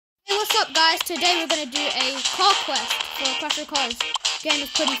up guys, today we're going to do a car quest for Crash of Cars. Game is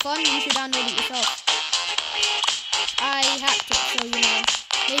pretty fun, you should download it yourself. I hacked it, so you know,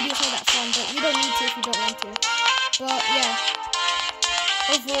 maybe it's not that fun, but you don't need to if you don't want to. But yeah,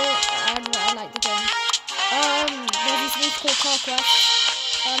 overall, I like the game. There's these things called car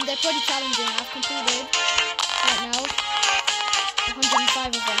quests. They're pretty challenging. I've completed, right now,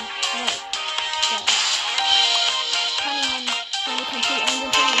 105 of them. Right, yeah. Planning on trying to complete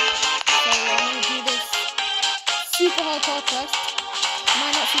 120. So I'm going to do this super hard car quest.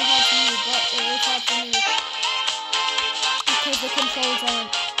 Might not seem hard to you, but it is hard for me. Because the controls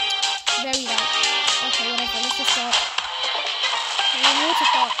aren't very light. Okay, whatever, let's just start. Water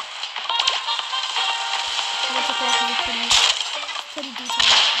park. Water park is pretty detailed.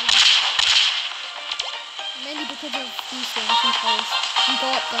 I like it. Mainly because of these things, because you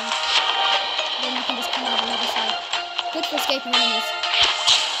go up them, then you can just come out on the other side. Good for escaping enemies.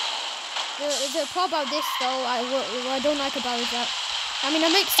 The problem about this though, what I don't like about is that, I mean,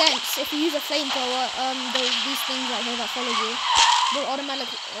 it makes sense. If you use a flamethrower, these things right here that follow you will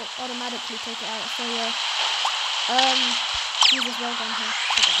automatically take it out. So yeah, use this railgun here.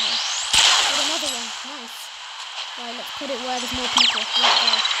 Put it here. Put another one. Nice. Right, let's put it where there's more people. Right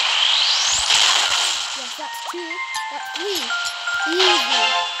there. Yes, that's 2. That's 3. Easy.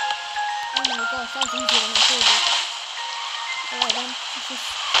 Oh my gosh, that was easier than I thought it would. Alright then, let's just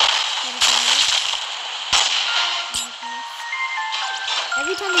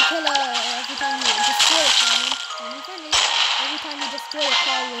every time you kill every time you destroy a car, every time you destroy a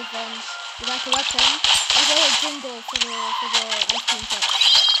car with like a weapon, there's a little jingle for the ice cream truck.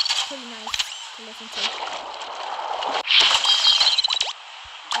 Pretty nice to listen to.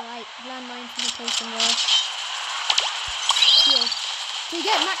 Alright, landmine from the place in there. Shield. So you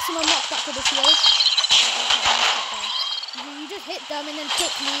get maximum knockback with the shield. You just hit them and then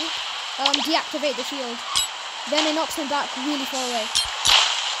quickly deactivate the shield. Then it knocks them back really far away.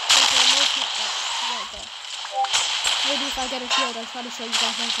 Right there. Maybe if I get a shield, I'll try to show you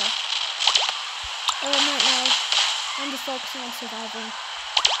guys later. Right now, I'm just focusing on surviving.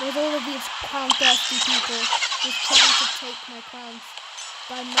 There's all of these crown-thirsty people just trying to take my crowns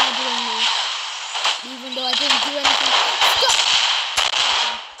by murdering me, even though I didn't do anything. Stop!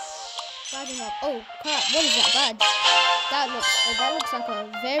 Badging up. Oh crap! What is that badge? That looks like a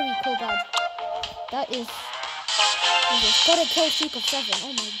very cool badge. That is. Got a kill streak of 7.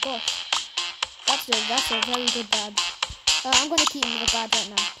 Oh my gosh. That's a very good badge. I'm gonna keep the badge right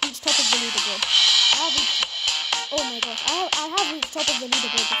now. Reach top of the leaderboard. Oh my gosh. I have reached top of the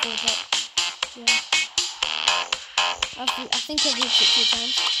leaderboard before, but yeah. I think I've reached it 2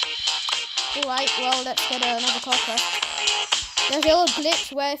 times. Alright, well let's get another car quest. There's a little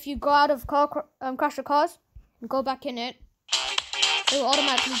glitch where if you go out of Crash of Cars and go back in it, it will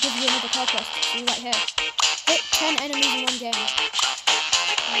automatically give you another car quest. See right here. Hit 10 enemies in 1 game.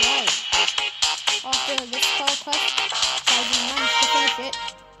 Alright. After this car quest, if I manage to finish it,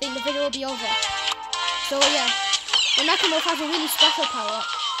 then the video will be over. So yeah, the Mecha-Morph has a really special power.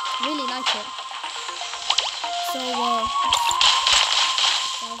 Really like it. So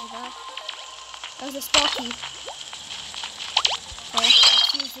that was a Sparky. Okay,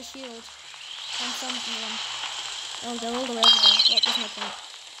 let's use the shield on something. Oh, they're all the way over there. Well, there's no point.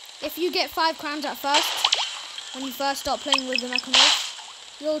 If you get 5 crowns at first, when you first start playing with the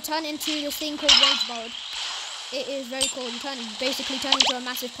Mecha-Morph, you'll turn into this thing called Rage Mode. It is very cool. You basically turn into a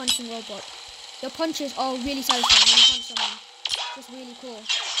massive punching robot. Your punches are really satisfying when you punch someone. Just really cool.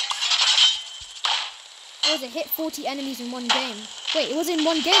 What was it? Hit 40 enemies in 1 game. Wait, it was in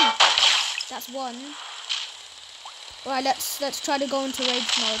 1 game. That's 1. Alright, let's try to go into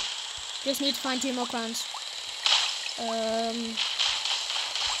Rage Mode. Just need to find 2 more crowns. There's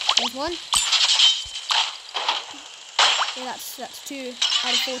 1. Yeah, that's 2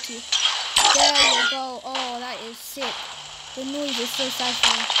 out of 40. There you go. Oh, that is sick. The noise is so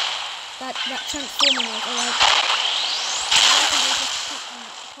satisfying. That transforming noise. Alright.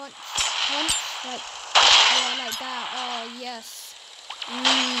 Punch. Like, yeah, like that. Oh, yes.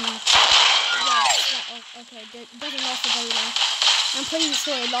 Yeah, okay, it doesn't last for very long. I'm pretty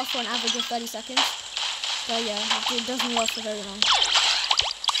sure it lasts for an average of 30 seconds. So yeah, it doesn't last for very long.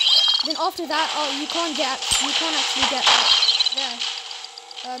 Then after that, you can't actually get there.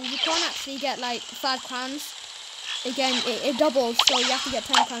 You can't actually get like 5 crowns. Again, it doubles, so you have to get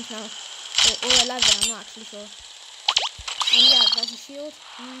 10 crowns now. Or 11, I'm not actually sure. And yeah, there's a shield.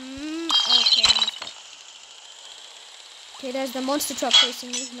 Okay, I messed up. Okay, there's the monster truck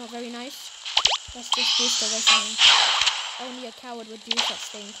chasing me, not very nice. Let's just boost away from him. Only a coward would do such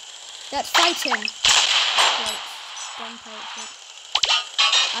thing. Let's fight him. Great. Gun pirate trick.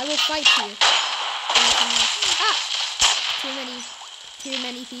 I will fight you. Ah! Too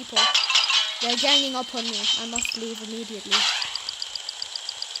many people. They're ganging up on me. I must leave immediately.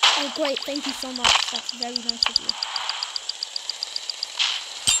 Oh great, thank you so much. That's very nice of you.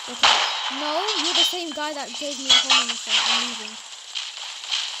 Okay. No, you're the same guy that gave me a homing missile. I'm leaving.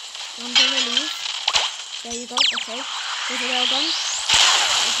 I'm gonna leave. There you go, okay. There's a railgun.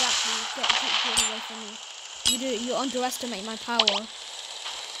 Exactly. Get away from me. You underestimate my power.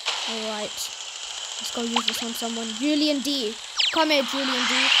 Alright. Let's go use this on someone. Julian D. Come here, Julian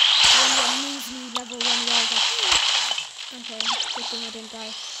D. You're a measly level 1 railgun. Okay, good thing I didn't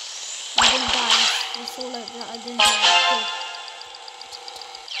die. I didn't die. It's all that I didn't die. Good.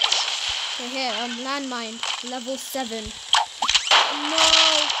 Okay, here, landmine, level 7. No!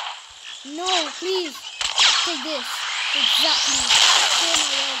 No, please! Take this. Exactly. Kill my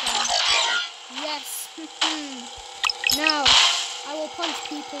railgun. Yes. Now, I will punch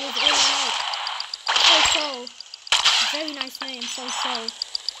people with all I like. So. Very nice name, so.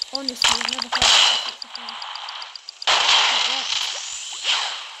 Honestly, I've never heard of such a thing.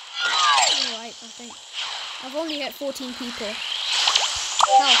 Alright, I think. I've only hit 14 people.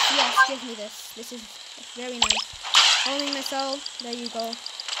 Health, yes, give me this. This is very nice. Homing missile, there you go.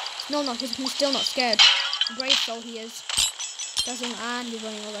 No, he's still not scared. Brave soul he is. And he's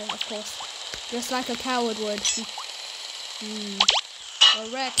running away, of course. Just like a coward would. A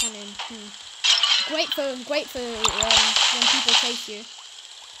rare cannon. Great for when people chase you.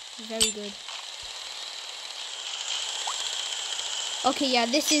 Very good. Okay, yeah,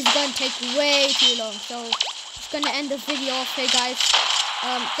 this is going to take way too long, so it's going to end the video off here, guys.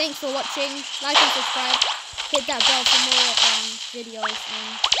 Thanks for watching. Like and subscribe. Hit that bell for more videos.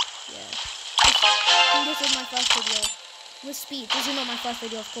 And yeah, this is my first video with speed. This is not my first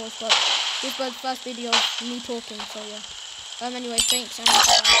video, of course, but this was the first video of me talking. So yeah. Anyway, thanks and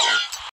bye.